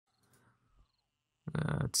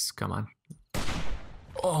Come on.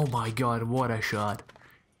 Oh my god, what a shot.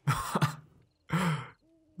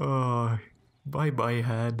 Oh, bye bye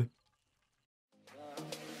head.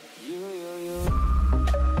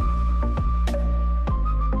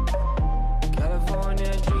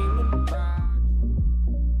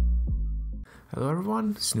 Hello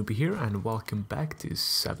everyone, Snoopy here and welcome back to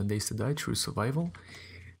 7 Days to Die True Survival.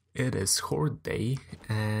 It is Horde Day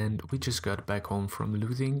and we just got back home from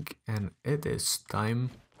looting and it is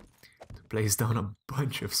time to place down a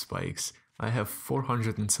bunch of spikes. I have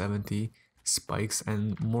 470 spikes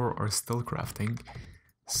and more are still crafting,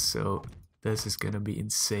 so this is gonna be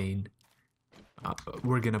insane.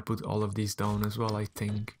 We're gonna put all of these down as well, I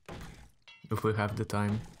think, if we have the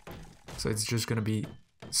time. So it's just gonna be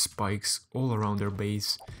spikes all around our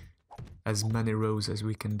base, as many rows as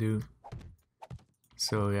we can do.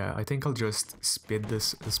 So yeah, I think I'll just speed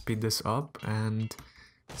this up and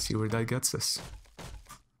see where that gets us.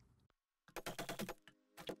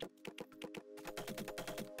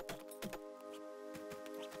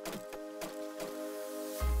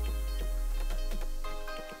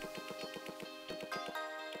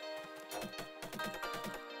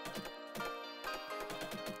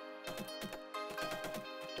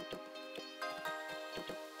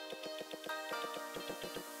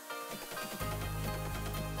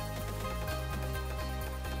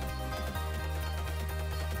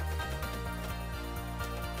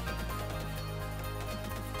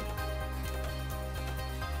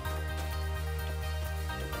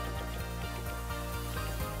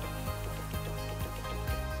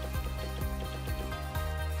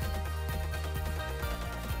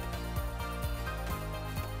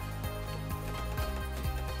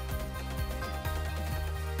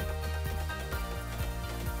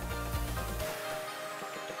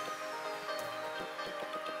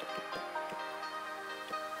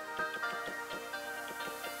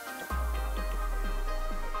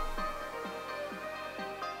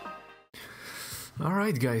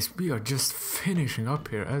 Alright guys, we are just finishing up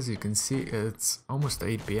here. As you can see, it's almost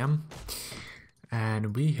 8 PM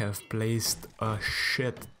and we have placed a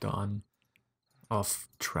shit ton of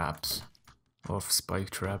traps, of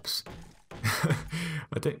spike traps.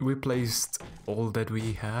 I think we placed all that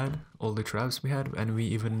we had, all the traps we had, and we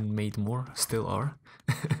even made more, still are.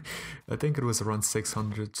 I think it was around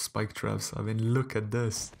 600 spike traps. I mean, look at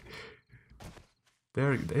this.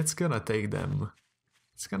 It's gonna take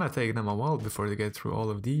them a while before they get through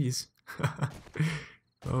all of these.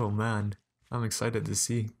 Oh man, I'm excited to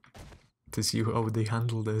see how they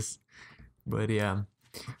handle this. But yeah,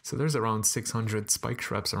 so there's around 600 spike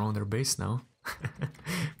traps around their base now.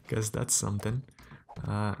 Guess that's something.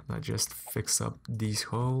 I just fix up these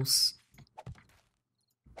holes.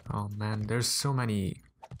 Oh man, there's so many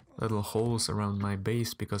little holes around my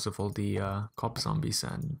base because of all the cop zombies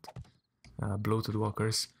and bloated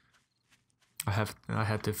walkers. I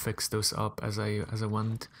had to fix those up as I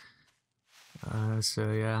went.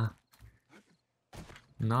 So yeah.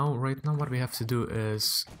 Right now what we have to do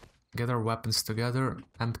is get our weapons together,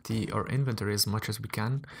 empty our inventory as much as we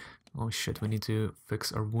can. Oh shit, we need to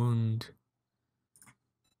fix our wound.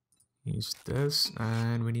 Use this,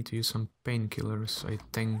 and we need to use some painkillers, I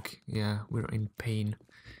think. Yeah, we're in pain.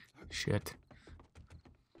 Shit.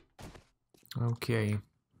 Okay.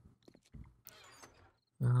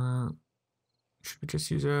 Should we just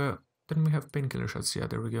use a... Didn't we have painkiller shots? Yeah,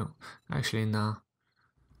 there we go. Actually, nah.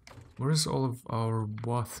 Where's all of our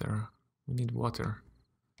water? We need water.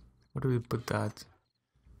 Where do we put that?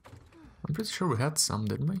 I'm pretty sure we had some,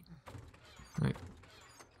 didn't we? Wait.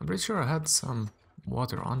 I'm pretty sure I had some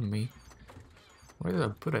water on me. Where did I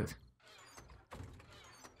put it?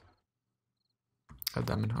 God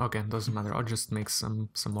damn it. Okay, doesn't matter. I'll just make some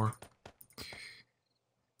more.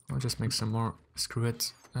 I'll just make some more. Screw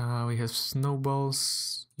it. We have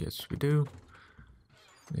snowballs. Yes, we do.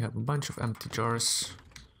 We have a bunch of empty jars.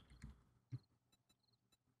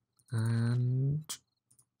 And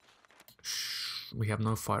we have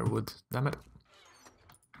no firewood. Damn it.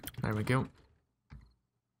 There we go.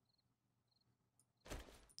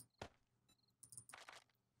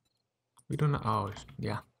 We don't know. Oh,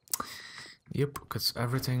 yeah. Yep, because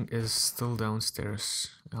everything is still downstairs.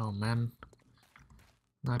 Oh man.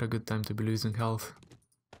 Not a good time to be losing health.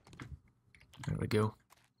 There we go.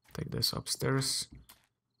 Take this upstairs.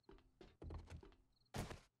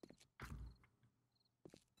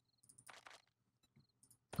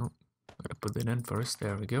 Oh, gotta put it in first.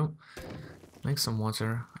 There we go. Make some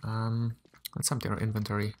water. Let's empty our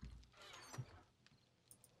inventory.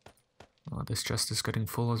 Oh, this chest is getting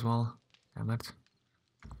full as well. Damn it.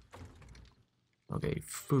 Okay,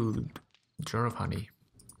 food. Jar of honey.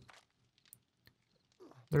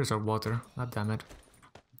 There's our water. God damn it.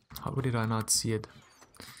 How did I not see it?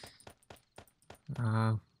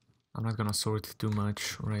 I'm not gonna sort too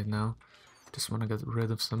much right now. Just wanna get rid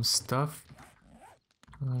of some stuff.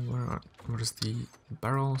 Where's the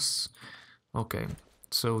barrels? Okay,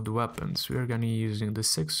 so the weapons. We're gonna be using the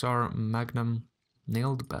 6R Magnum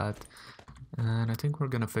nailed bat. And I think we're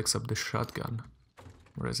gonna fix up the shotgun.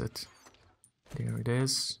 Where is it? There it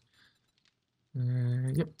is.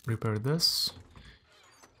 Yep, repair this.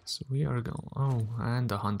 So we are going. Oh, and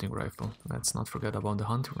the hunting rifle. Let's not forget about the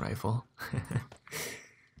hunting rifle.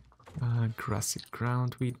 Grassy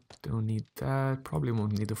ground. We don't need that. Probably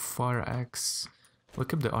won't need a fire axe. We'll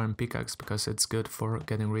keep the iron pickaxe because it's good for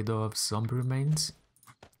getting rid of zombie remains.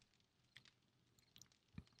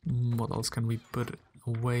 What else can we put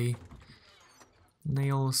away?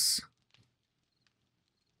 Nails.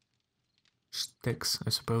 Sticks, I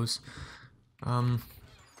suppose.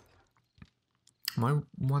 Might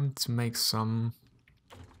want to make some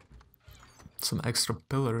extra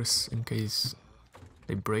pillars in case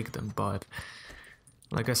they break them, but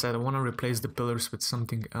like I said, I want to replace the pillars with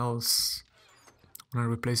something else. I want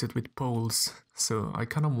to replace it with poles, so I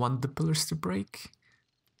kind of want the pillars to break.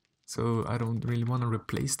 So I don't really want to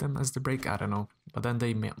replace them as they break. I don't know, but then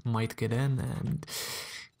they might get in, and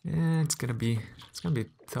yeah, it's gonna be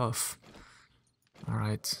tough. All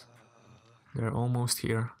right, they're almost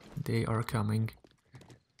here. They are coming.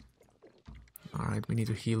 All right, we need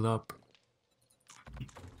to heal up.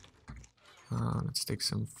 Let's take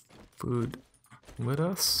some food with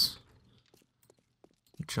us.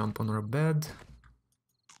 Jump on our bed.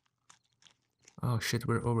 Oh shit,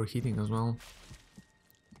 we're overheating as well.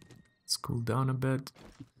 Let's cool down a bit.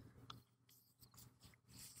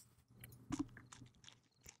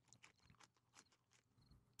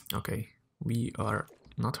 Okay, we are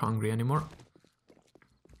not hungry anymore.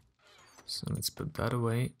 So let's put that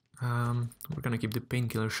away. We're gonna keep the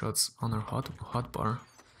painkiller shots on our hot bar.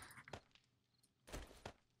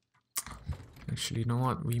 Actually, you know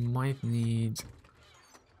what? We might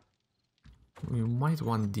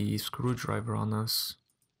want the screwdriver on us.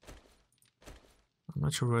 I'm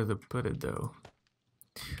not sure where to put it though.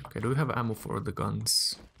 Okay, do we have ammo for the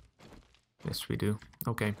guns? Yes, we do.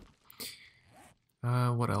 Okay.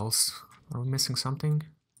 What else? Are we missing something?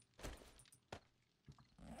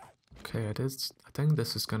 Okay, I think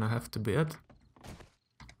this is gonna have to be it.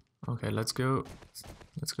 Okay, let's go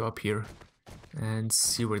up here and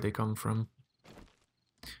see where they come from.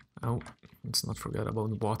 Oh, let's not forget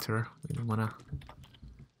about the water. We don't wanna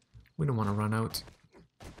run out.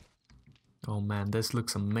 Oh man, this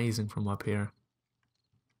looks amazing from up here.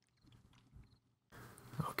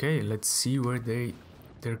 Okay, let's see where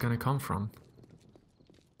they're gonna come from.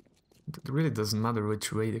 It really doesn't matter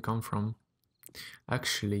which way they come from.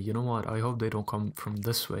 Actually, you know what? I hope they don't come from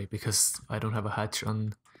this way because I don't have a hatch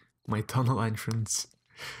on my tunnel entrance.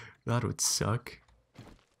 That would suck.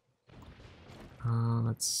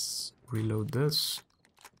 Let's reload this.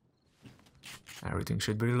 Everything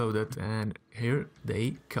should be reloaded, and here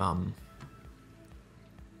they come.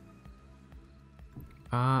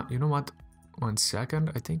 You know what? 1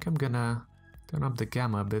 second. I think I'm gonna turn up the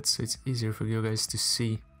gamma a bit so it's easier for you guys to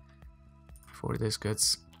see before this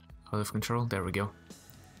gets out of control. There we go.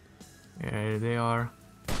 There they are.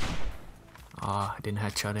 Ah, I didn't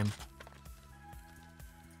headshot him.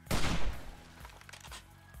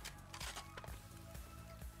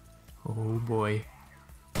 Oh boy.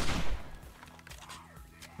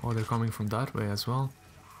 Oh, they're coming from that way as well.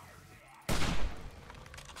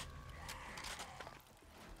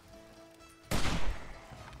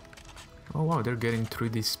 Oh wow, they're getting through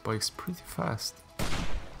these spikes pretty fast.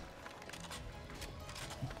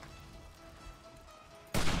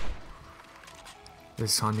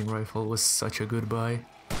 This hunting rifle was such a good buy.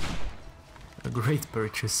 A great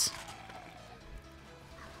purchase.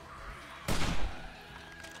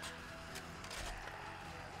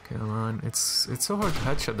 Come on, it's so hard to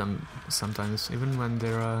headshot them sometimes, even when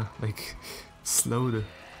they're like slowed.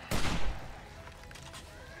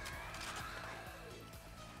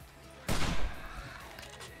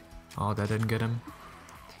 Oh, that didn't get him.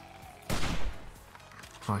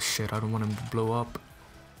 Oh shit, I don't want him to blow up.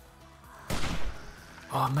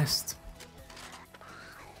 Oh, I missed.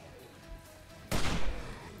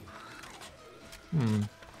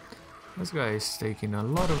 This guy is taking a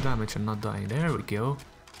lot of damage and not dying. There we go.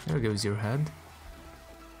 There goes your head.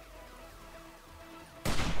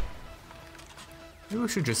 Maybe we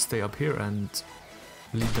should just stay up here and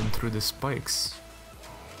lead them through the spikes.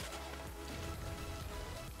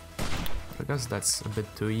 I guess that's a bit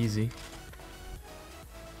too easy.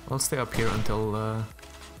 I'll stay up here until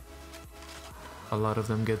a lot of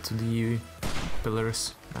them get to the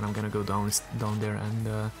pillars, and I'm gonna go down there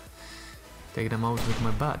and take them out with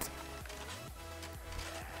my bat.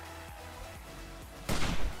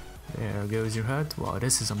 There goes your head. Wow,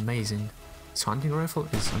 this is amazing. This hunting rifle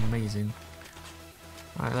is amazing.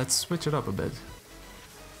 Alright, let's switch it up a bit.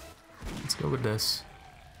 Let's go with this.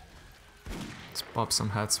 Let's pop some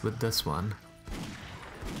heads with this one.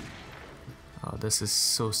 Oh, this is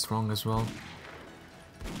so strong as well.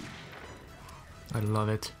 I love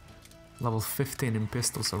it. Level 15 in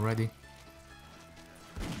pistols already.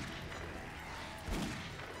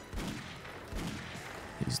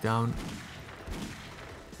 He's down.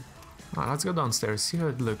 Ah, let's go downstairs, see how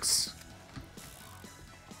it looks.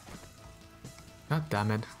 God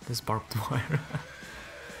damn it, this barbed wire.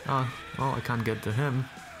 Oh, well, I can't get to him.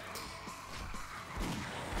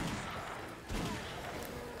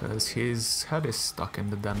 Because his head is stuck in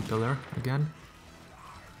the damn pillar again.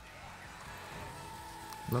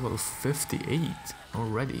 Level 58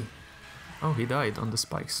 already. Oh, he died on the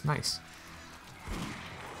spikes, nice.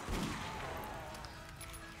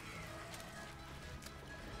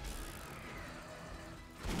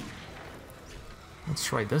 Let's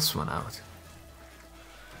try this one out.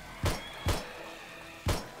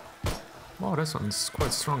 Wow, this one's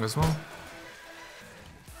quite strong as well.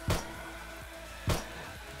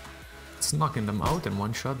 It's knocking them out in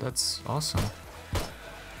one shot, that's awesome.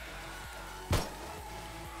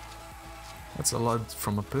 That's a lot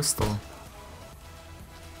from a pistol.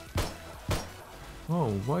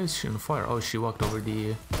 Oh, why is she on fire? Oh, she walked over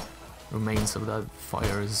the remains of that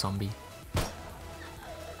fire zombie.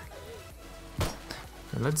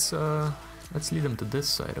 Let's lead them to this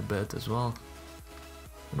side a bit as well.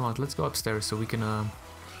 You know what? Let's go upstairs so we can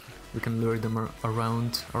lure them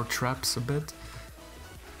around our traps a bit.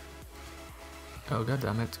 Oh, god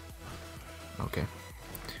damn it! Okay,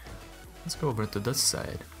 let's go over to this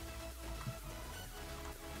side.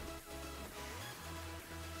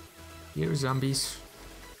 Here, zombies.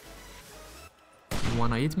 You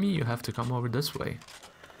wanna eat me? You have to come over this way.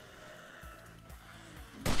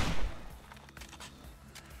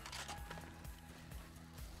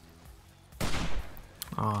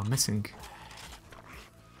 Ah, missing.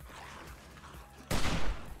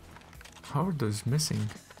 Horde is missing.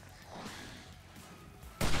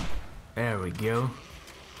 There we go.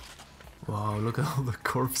 Wow, look at all the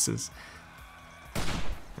corpses.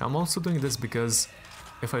 I'm also doing this because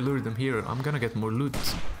if I lure them here, I'm gonna get more loot.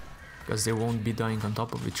 Because they won't be dying on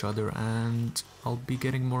top of each other, and I'll be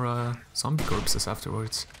getting more zombie corpses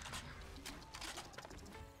afterwards.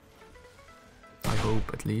 I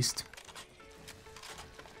hope, at least.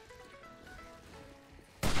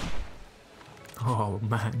 Oh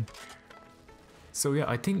man. So yeah,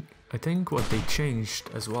 I think what they changed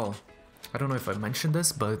as well. I don't know if I mentioned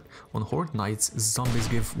this, but on Horde nights, zombies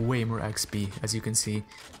give way more XP. As you can see,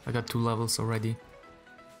 I got 2 levels already.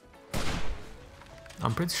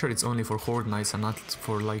 I'm pretty sure it's only for Horde nights and not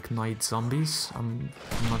for like night zombies. I'm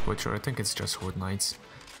not quite sure. I think it's just Horde nights.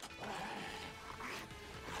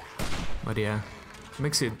 But yeah,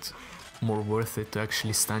 makes it more worth it to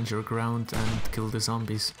actually stand your ground and kill the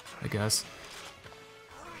zombies, I guess.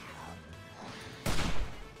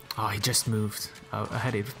 Oh, he just moved. I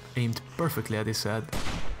had it aimed perfectly at his head.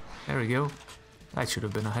 There we go. That should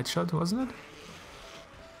have been a headshot, wasn't it?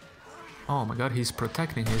 Oh my god, he's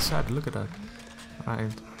protecting his head. Look at that.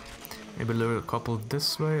 Right. Maybe lure a couple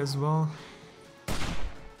this way as well.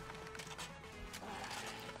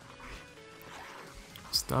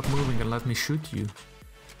 Stop moving and let me shoot you.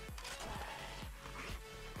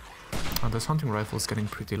 Oh, this hunting rifle is getting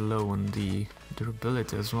pretty low on the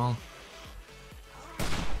durability as well.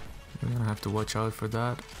 I'm gonna have to watch out for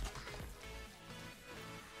that.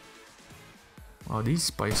 Oh, these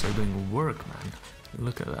spikes are doing work, man.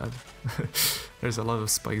 Look at that. There's a lot of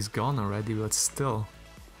spikes gone already, but still.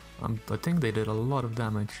 I think they did a lot of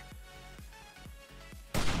damage.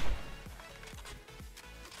 I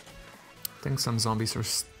think some zombies are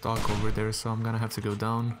stuck over there, so I'm gonna have to go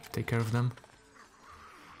down, take care of them.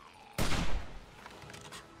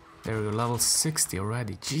 There we go, level 60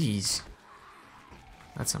 already, jeez.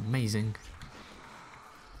 That's amazing.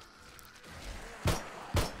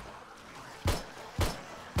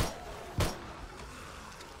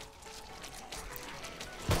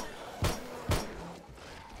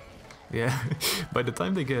 Yeah, by the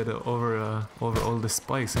time they get over all the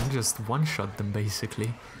spikes, I can just one-shot them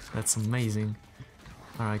basically. That's amazing.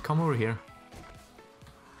 Alright, come over here.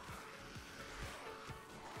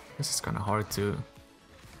 This is kinda hard to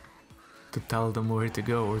tell them where to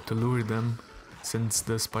go or to lure them, since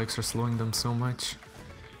the spikes are slowing them so much.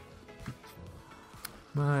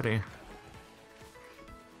 But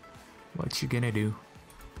What you gonna do?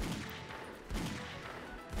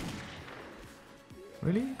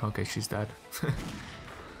 Really? Okay, she's dead.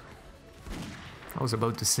 I was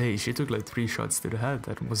about to say, she took like 3 shots to the head.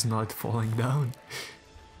 That was not falling down.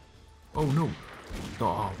 Oh no!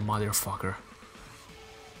 Oh, motherfucker.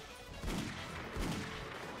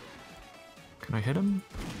 Can I hit him?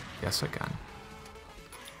 Yes, I can.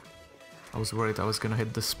 I was worried I was gonna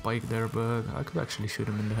hit the spike there, but I could actually shoot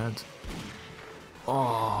him in the head.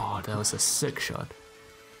 Oh, that was a sick shot.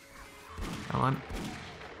 Come on.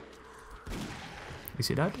 Is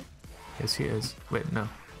he dead? Yes, he is. Wait, no.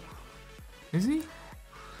 Is he?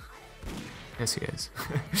 Yes, he is.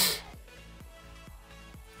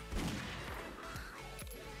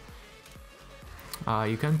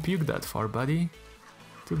 You can't puke that far, buddy.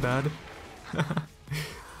 Too bad.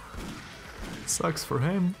 Sucks for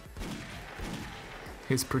him.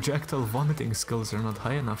 His projectile vomiting skills are not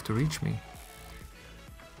high enough to reach me.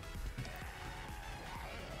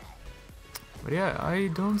 But yeah, I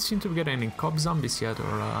don't seem to get any cop zombies yet,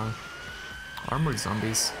 or armored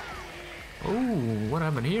zombies. Oh, what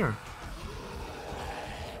happened here?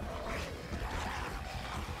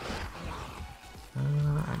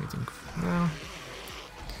 Anything? No.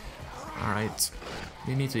 Alright,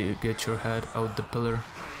 you need to get your head out the pillar.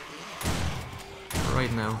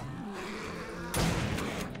 Right now.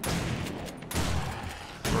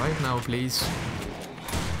 Right now, please.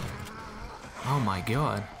 Oh my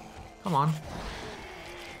god. Come on.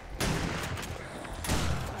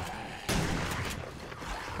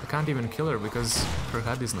 I can't even kill her because her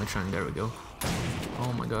head is not showing. There we go.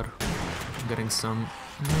 Oh my god. I'm getting some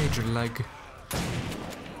major lag.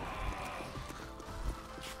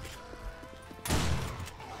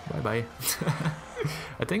 Bye-bye.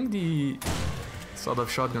 I think the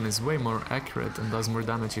sawed-off shotgun is way more accurate and does more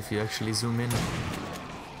damage if you actually zoom in.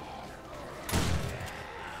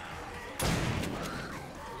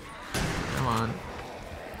 Come on.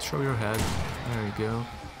 Show your head. There you go.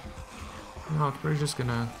 No, we're just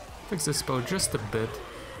gonna fix this spell just a bit.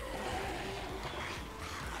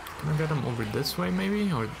 Can I get them over this way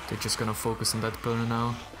maybe? Or they're just gonna focus on that pillar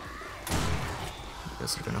now? I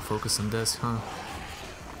guess they're gonna focus on this, huh?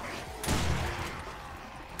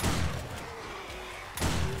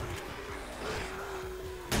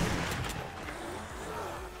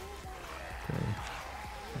 Okay.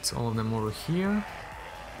 It's all of them over here.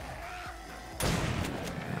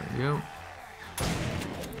 There we go.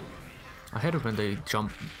 I hate it when they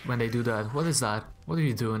jump, when they do that. What is that? What are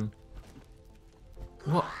you doing?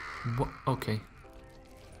 What? What? Okay.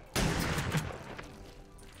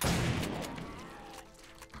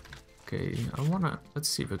 Okay, I wanna, let's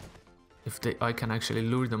see if I can actually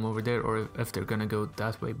lure them over there, or if they're gonna go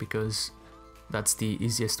that way, because that's the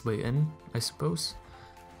easiest way in, I suppose,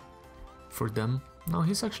 for them. No,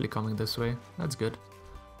 he's actually coming this way. That's good.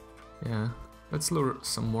 Yeah, let's lure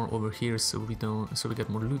some more over here so we get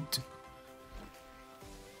more loot.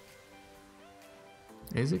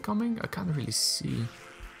 Is he coming? I can't really see.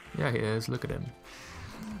 Yeah, he is. Look at him.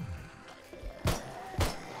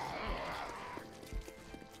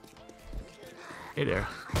 Hey there.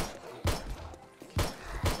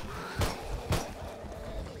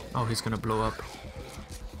 Oh, he's gonna blow up.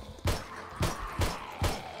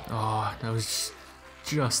 Oh, that was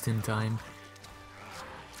just in time.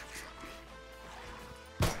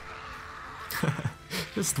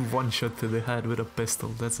 Just one shot to the head with a pistol.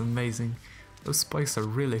 That's amazing. Those spikes are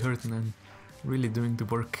really hurting and really doing the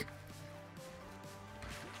work.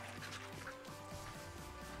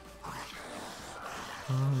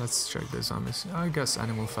 Let's check the zombies. I guess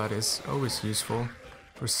animal fat is always useful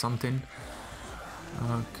for something.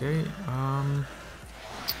 Okay,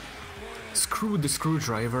 screw the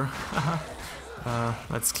screwdriver.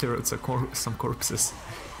 Let's clear out some corpses.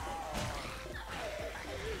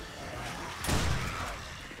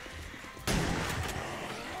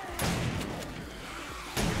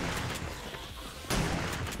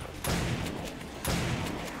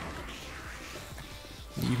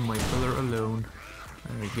 Leave my pillar alone.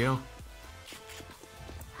 There we go.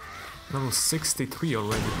 Level 63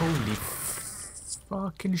 already. Holy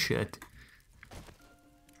fucking shit.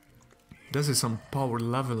 This is some power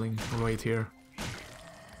leveling right here.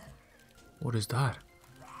 What is that?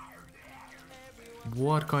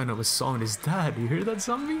 What kind of a sound is that? You hear that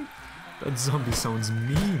zombie? That zombie sounds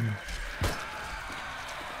mean.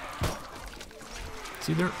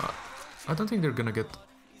 See, I don't think they're gonna get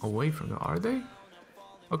away from them, are they?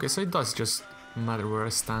 Okay, so it does just matter where I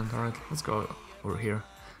stand. Alright, let's go over here.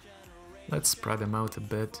 Let's spread them out a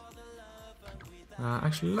bit.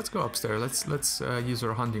 Actually, let's go upstairs. Let's use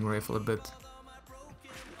our hunting rifle a bit.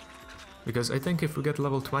 Because I think if we get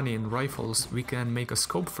level 20 in rifles, we can make a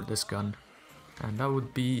scope for this gun. And that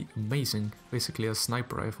would be amazing. Basically a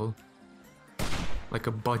sniper rifle. Like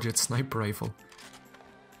a budget sniper rifle.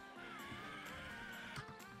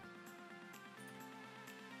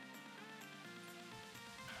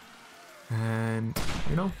 And,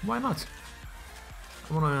 you know, why not?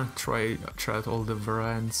 I wanna try out all the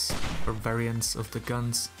variants of the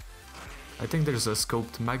guns. I think there's a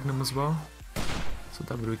scoped Magnum as well. So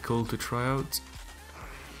that would be cool to try out.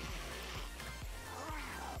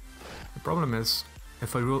 The problem is,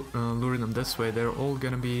 if I lure them this way, they're all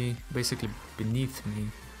gonna be basically beneath me.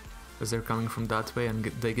 Because they're coming from that way and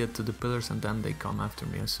they get to the pillars and then they come after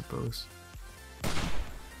me, I suppose.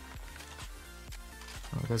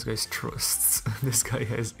 Oh, this guy's trusts. This guy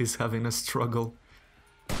is having a struggle.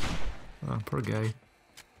 Oh, poor guy.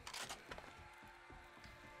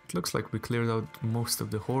 It looks like we cleared out most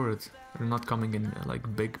of the Horde. They're not coming in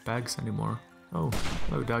like big bags anymore. Oh,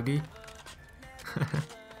 hello doggy.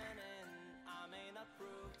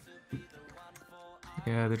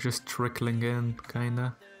 Yeah, they're just trickling in,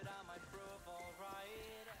 kinda.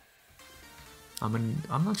 I mean,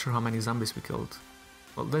 I'm not sure how many zombies we killed.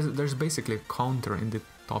 Well, there's basically a counter in the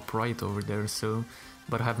top right over there, so...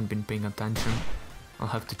 But I haven't been paying attention. I'll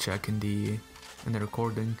have to check in the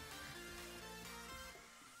recording.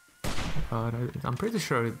 But I'm pretty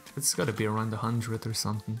sure it's gotta be around 100 or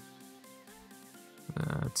something.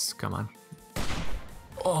 Come on.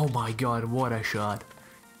 Oh my god, what a shot!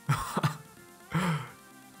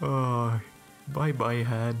 Oh, bye bye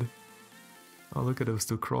head. Oh, look at those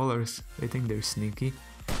two crawlers. They think they're sneaky.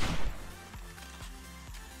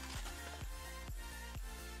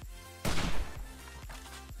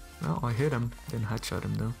 Well, I hit him, didn't headshot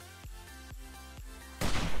him though.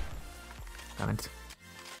 Damn it.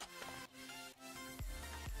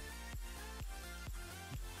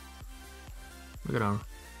 Look at her.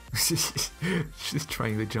 She's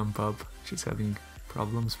trying to jump up. She's having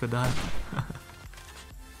problems with that.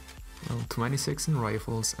 Level 26 in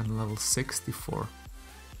rifles and level 64.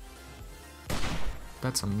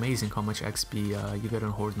 That's amazing how much XP you get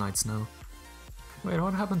on Horde Nights now. Wait,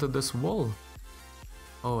 what happened to this wall?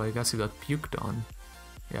 Oh, I guess it got puked on.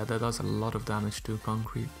 Yeah, that does a lot of damage to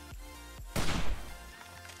concrete.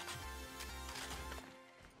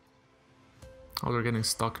 Oh, they're getting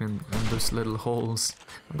stuck in those little holes.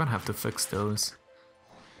 I'm gonna have to fix those.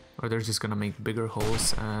 Or they're just gonna make bigger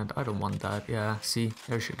holes, and I don't want that. Yeah, see,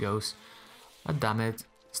 there she goes. Ah, damn it.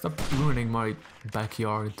 Stop ruining my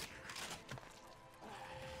backyard.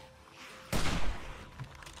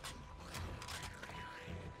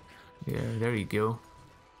 Yeah, there you go.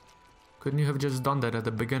 Couldn't you have just done that at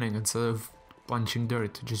the beginning instead of punching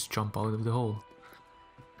dirt to just jump out of the hole?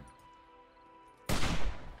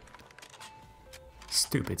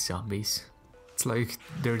 Stupid zombies. It's like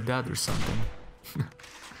they're dead or something.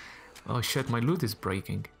 Oh shit, my loot is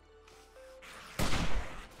breaking.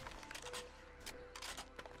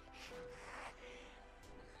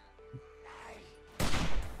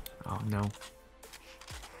 Oh no.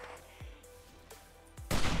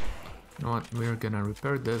 You know what, we're gonna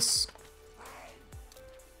repair this.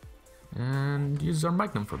 And use our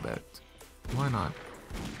Magnum for a bit. Why not?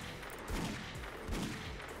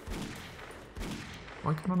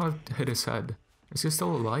 Why can I not hit his head? Is he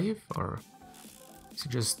still alive, or is he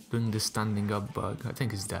just doing this standing up bug? I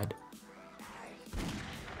think he's dead.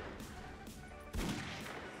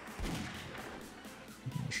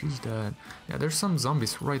 She's dead. Yeah, there's some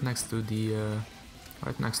zombies right next to the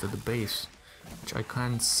base, which I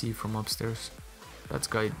can't see from upstairs. That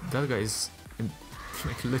guy is in,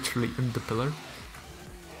 like literally in the pillar.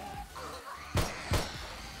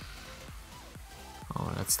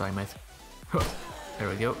 Oh, let's time it. There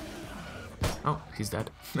we go. Oh, he's dead.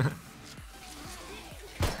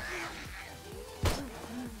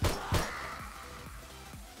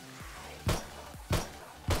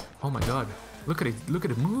 Oh my god, look at it, look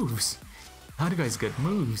at the moves. How do you guys get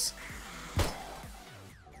moves?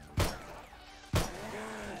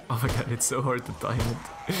 Oh my god, it's so hard to time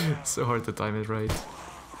it. So hard to time it right.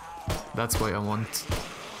 That's why I want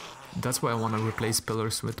to replace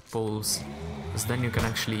pillars with poles, because then you can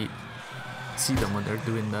actually see them when they're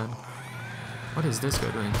doing that. What is this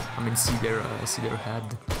guy doing? I mean, see their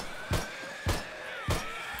head.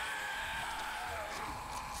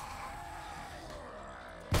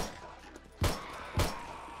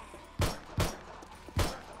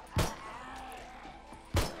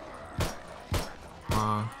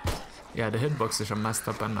 Yeah, the hitboxes are messed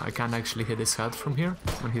up and I can't actually hit his head from here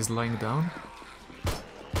when he's lying down.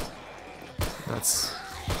 I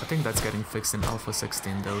think that's getting fixed in Alpha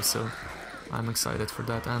 16 though, so I'm excited for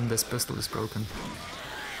that, and this pistol is broken.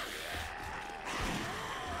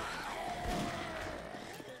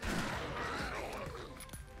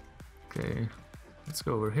 Okay, let's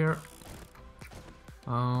go over here.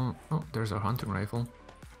 Oh, there's our hunting rifle.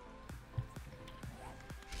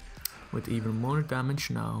 With even more damage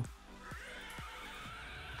now.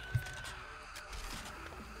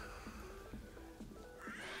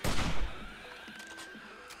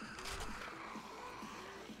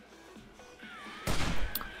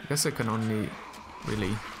 I guess I can only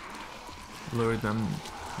really lure them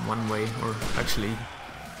one way, or actually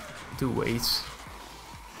 2 ways.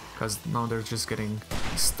 Because now they're just getting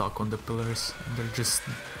stuck on the pillars. They're just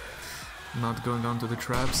not going onto the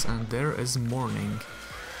traps, and there is morning.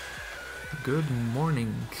 Good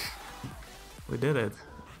morning. We did it.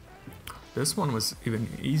 This one was even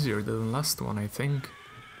easier than the last one, I think.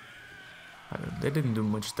 They didn't do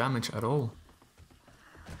much damage at all.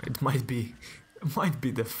 It might be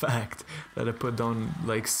the fact that I put down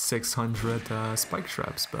like 600 spike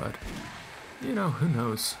traps, but you know, who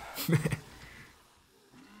knows.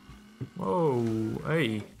 Whoa,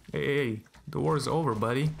 hey, the war's over,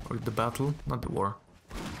 buddy. Or the battle, not the war.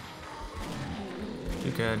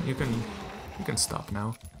 You can stop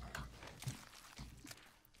now.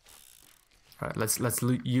 Alright, let's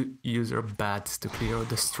use our bats to clear out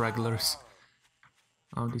the stragglers.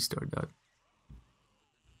 I'll restart that.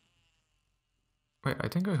 Wait, I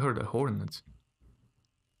think I heard a hornet.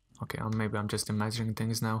 Okay, maybe I'm just imagining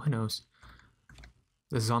things now, who knows.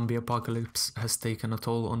 The zombie apocalypse has taken a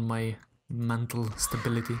toll on my mental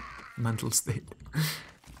stability, mental state.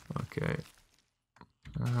 Okay.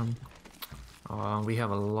 We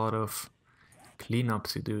have a lot of cleanup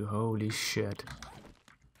to do, holy shit.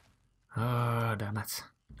 Oh, damn it.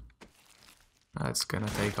 That's gonna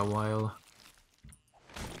take a while.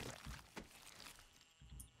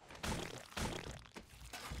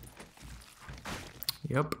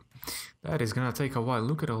 Yep, that is gonna take a while.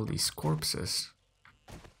 Look at all these corpses.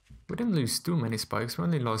 We didn't lose too many spikes, we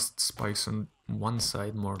only lost spikes on one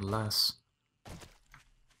side, more or less.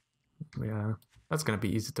 Yeah, that's gonna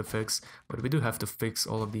be easy to fix, but we do have to fix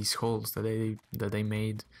all of these holes that they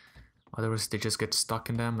made. Otherwise they just get stuck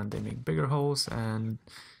in them and they make bigger holes, and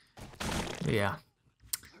yeah,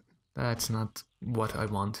 that's not what I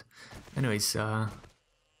want. Anyways,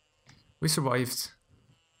 we survived.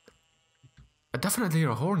 I definitely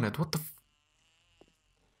hear a hornet, what the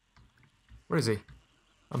Where is he?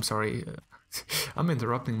 I'm sorry, I'm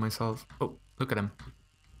interrupting myself. Oh, look at him.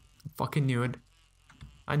 I fucking knew it.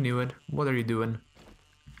 I knew it. What are you doing?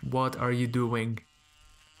 What are you doing?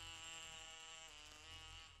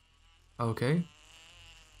 Okay.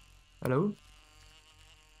 Hello?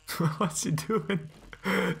 What's he doing?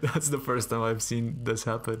 That's the first time I've seen this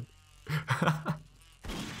happen.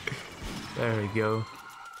 There we go.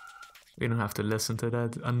 We don't have to listen to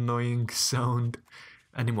that annoying sound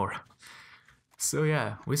anymore. So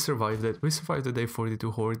yeah, we survived it. We survived the day 42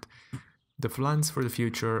 Horde. The plans for the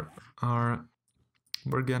future are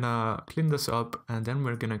we're gonna clean this up and then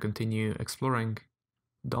we're gonna continue exploring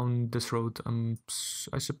down this road,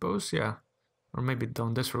 I suppose, yeah. Or maybe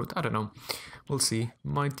down this road, I don't know. We'll see.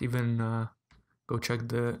 Might even go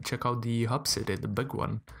check out the hub city, the big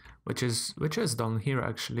one, which is down here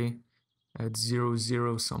actually, at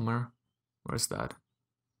 00 somewhere. Where's that?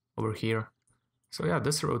 Over here. So yeah,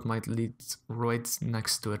 this road might lead right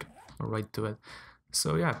next to it, or right to it.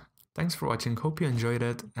 So yeah, thanks for watching, hope you enjoyed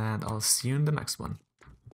it, and I'll see you in the next one.